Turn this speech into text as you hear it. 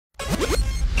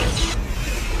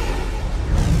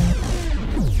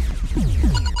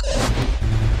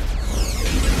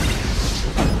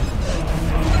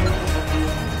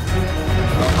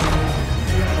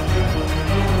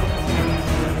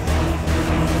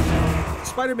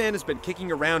Spider-Man has been kicking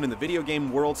around in the video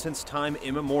game world since time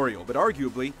immemorial, but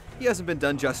arguably, he hasn't been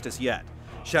done justice yet.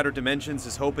 Shattered Dimensions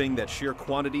is hoping that sheer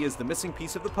quantity is the missing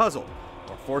piece of the puzzle,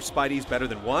 or 4 Spideys better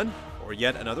than 1, or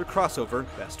yet another crossover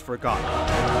best forgotten.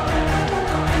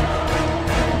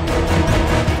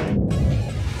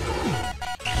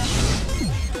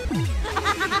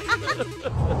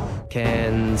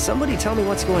 Can somebody tell me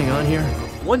what's going on here?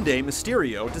 One day,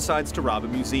 Mysterio decides to rob a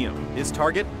museum. His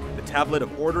target? The Tablet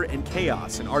of Order and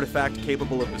Chaos, an artifact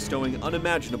capable of bestowing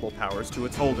unimaginable powers to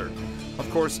its holder. Of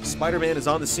course, Spider-Man is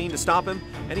on the scene to stop him,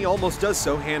 and he almost does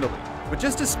so handily. But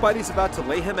just as Spidey's about to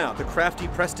lay him out, the crafty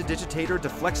prestidigitator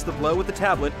deflects the blow with the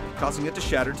tablet, causing it to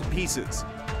shatter to pieces.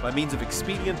 By means of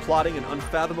expedient plotting and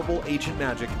unfathomable ancient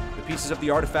magic, the pieces of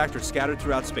the artifact are scattered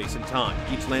throughout space and time,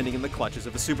 each landing in the clutches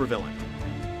of a supervillain.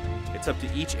 It's up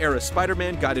to each era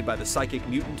Spider-Man, guided by the psychic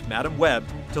mutant Madam Web,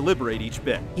 to liberate each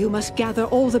bit. You must gather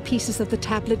all the pieces of the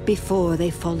tablet before they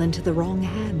fall into the wrong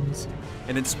hands.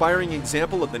 An inspiring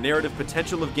example of the narrative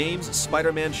potential of games,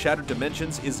 Spider-Man Shattered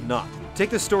Dimensions is not.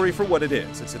 Take the story for what it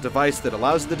is. It's a device that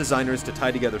allows the designers to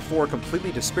tie together 4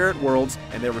 completely disparate worlds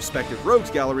and their respective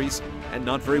rogues galleries, and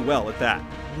not very well at that.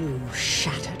 You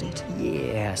shattered it.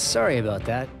 Yeah, sorry about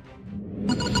that.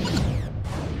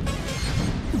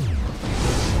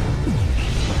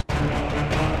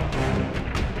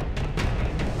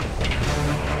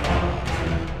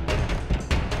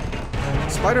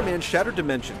 Spider-Man Shattered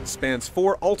Dimensions spans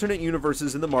 4 alternate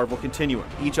universes in the Marvel continuum,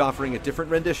 each offering a different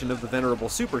rendition of the venerable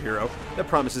superhero that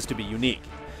promises to be unique.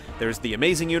 There's the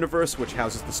Amazing Universe, which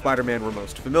houses the Spider-Man we're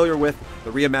most familiar with,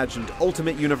 the reimagined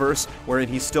Ultimate Universe, wherein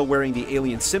he's still wearing the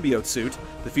alien symbiote suit,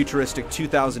 the futuristic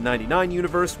 2099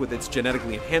 universe with its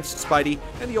genetically enhanced Spidey,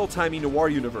 and the old-timey Noir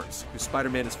Universe, whose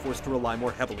Spider-Man is forced to rely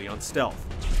more heavily on stealth.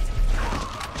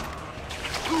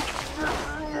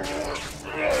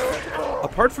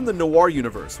 Apart from the Noir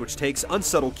universe, which takes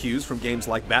unsubtle cues from games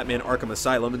like Batman Arkham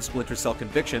Asylum and Splinter Cell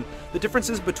Conviction, the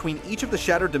differences between each of the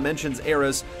Shattered Dimensions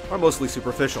eras are mostly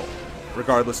superficial.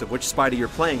 Regardless of which Spidey you're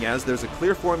playing as, there's a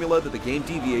clear formula that the game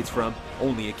deviates from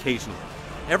only occasionally.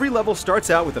 Every level starts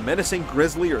out with a menacing,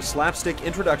 grisly, or slapstick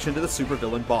introduction to the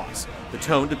supervillain boss, the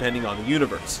tone depending on the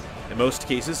universe. In most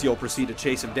cases, you'll proceed to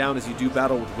chase him down as you do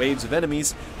battle with waves of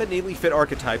enemies that neatly fit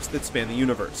archetypes that span the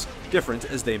universe,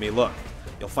 different as they may look.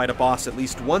 You'll fight a boss at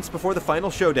least once before the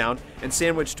final showdown, and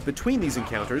sandwiched between these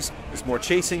encounters is more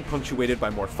chasing, punctuated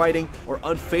by more fighting, or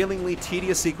unfailingly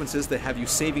tedious sequences that have you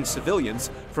saving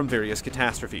civilians from various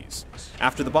catastrophes.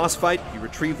 After the boss fight, you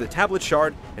retrieve the tablet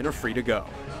shard and are free to go.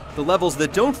 The levels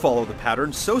that don't follow the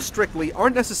pattern so strictly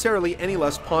aren't necessarily any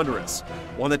less ponderous.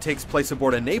 One that takes place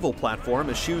aboard a naval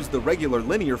platform eschews the regular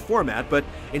linear format, but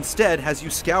instead has you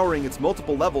scouring its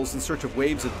multiple levels in search of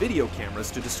waves of video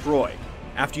cameras to destroy.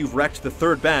 After you've wrecked the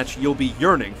 3rd batch, you'll be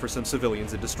yearning for some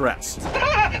civilians in distress.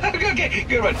 Okay,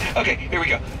 good one. Okay, here we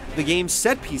go. The game's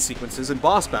set-piece sequences and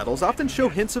boss battles often show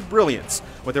hints of brilliance,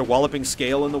 with their walloping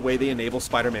scale and the way they enable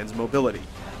Spider-Man's mobility.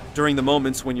 During the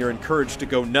moments when you're encouraged to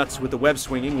go nuts with the web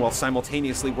swinging while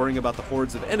simultaneously worrying about the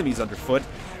hordes of enemies underfoot,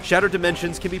 Shattered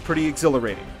Dimensions can be pretty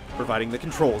exhilarating, providing the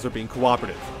controls are being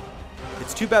cooperative.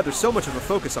 It's too bad there's so much of a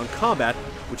focus on combat,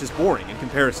 which is boring in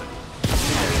comparison.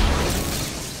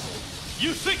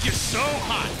 You think you're so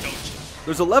hot, don't you?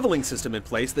 There's a leveling system in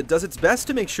place that does its best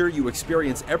to make sure you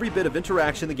experience every bit of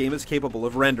interaction the game is capable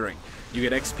of rendering. You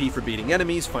get XP for beating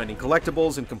enemies, finding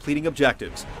collectibles, and completing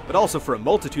objectives, but also for a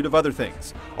multitude of other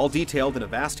things, all detailed in a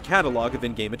vast catalog of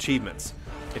in-game achievements.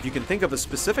 If you can think of a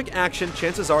specific action,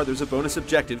 chances are there's a bonus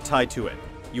objective tied to it.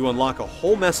 You unlock a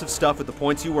whole mess of stuff with the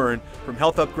points you earn, from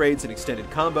health upgrades and extended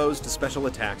combos to special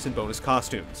attacks and bonus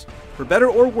costumes. For better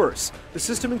or worse, the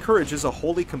system encourages a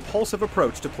wholly compulsive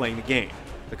approach to playing the game.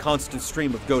 The constant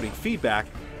stream of goading feedback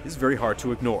is very hard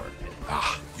to ignore.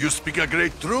 Ah, you speak a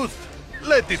great truth.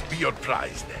 Let it be your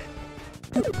prize,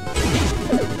 then.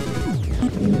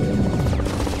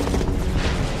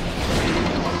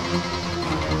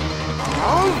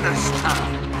 Bonus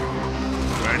time!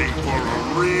 Ready for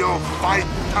a real fight,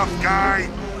 tough guy?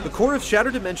 The core of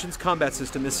Shattered Dimensions' combat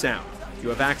system is sound. You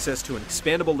have access to an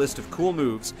expandable list of cool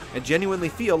moves, and genuinely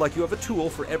feel like you have a tool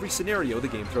for every scenario the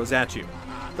game throws at you.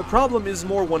 The problem is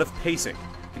more one of pacing.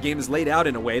 The game is laid out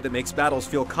in a way that makes battles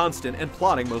feel constant and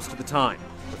plotting most of the time,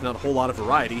 with not a whole lot of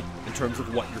variety in terms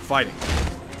of what you're fighting.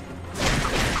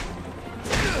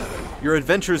 Your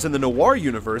adventures in the Noir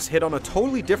universe hit on a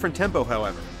totally different tempo,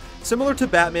 however. Similar to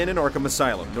Batman and Arkham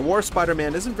Asylum, Noir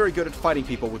Spider-Man isn't very good at fighting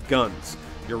people with guns.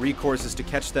 Your recourse is to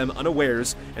catch them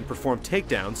unawares and perform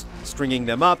takedowns, stringing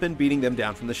them up and beating them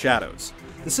down from the shadows.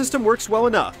 The system works well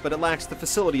enough, but it lacks the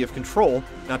facility of control,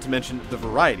 not to mention the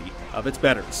variety, of its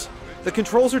betters. The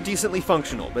controls are decently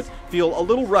functional, but feel a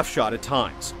little roughshod at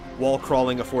times. Wall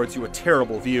crawling affords you a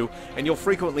terrible view, and you'll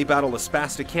frequently battle a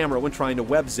spastic camera when trying to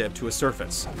web zip to a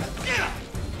surface.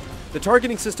 The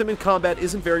targeting system in combat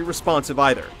isn't very responsive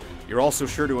either. You're also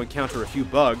sure to encounter a few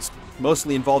bugs,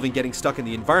 mostly involving getting stuck in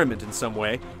the environment in some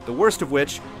way, the worst of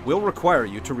which will require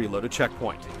you to reload a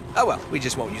checkpoint. Oh well, we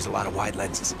just won't use a lot of wide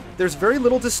lenses. There's very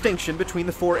little distinction between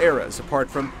the four eras, apart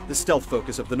from the stealth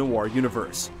focus of the noir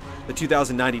universe. The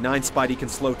 2099 Spidey can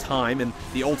slow time, and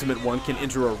the Ultimate one can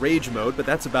enter a rage mode, but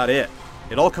that's about it.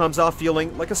 It all comes off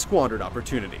feeling like a squandered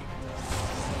opportunity.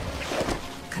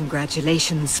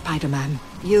 Congratulations, Spider-Man.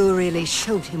 You really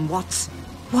showed him what's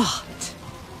what.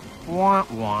 Wah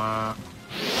wah.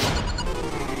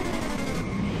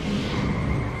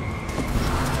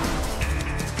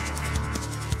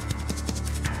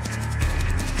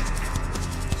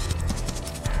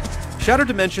 Shattered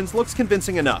Dimensions looks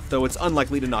convincing enough, though it's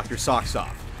unlikely to knock your socks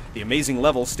off. The amazing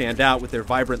levels stand out with their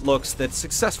vibrant looks that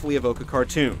successfully evoke a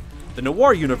cartoon. The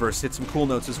noir universe hits some cool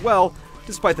notes as well,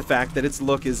 despite the fact that its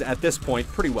look is at this point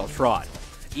pretty well trod.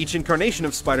 Each incarnation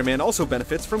of Spider-Man also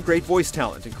benefits from great voice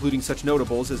talent, including such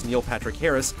notables as Neil Patrick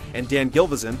Harris and Dan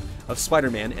Gilvezan of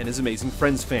Spider-Man and His Amazing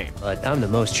Friends fame. But I'm the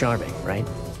most charming, right?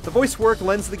 The voice work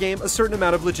lends the game a certain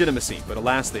amount of legitimacy, but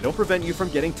alas, they don't prevent you from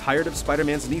getting tired of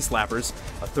Spider-Man's knee slappers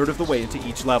a third of the way into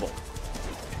each level.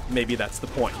 Maybe that's the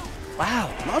point.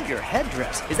 Wow, love your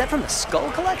headdress. Is that from the Skull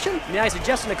Collection? May I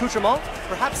suggest an accoutrement?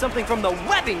 Perhaps something from the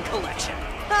Webbing Collection.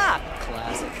 Ha!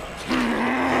 Classic.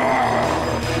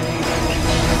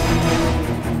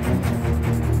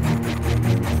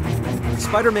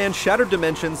 Spider-Man Shattered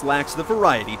Dimensions lacks the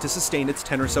variety to sustain its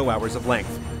 10 or so hours of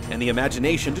length, and the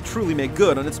imagination to truly make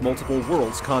good on its multiple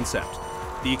worlds concept.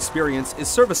 The experience is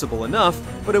serviceable enough,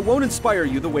 but it won't inspire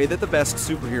you the way that the best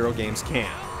superhero games can.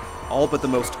 All but the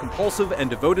most compulsive and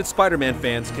devoted Spider-Man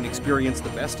fans can experience the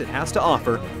best it has to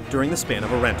offer during the span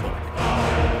of a rental.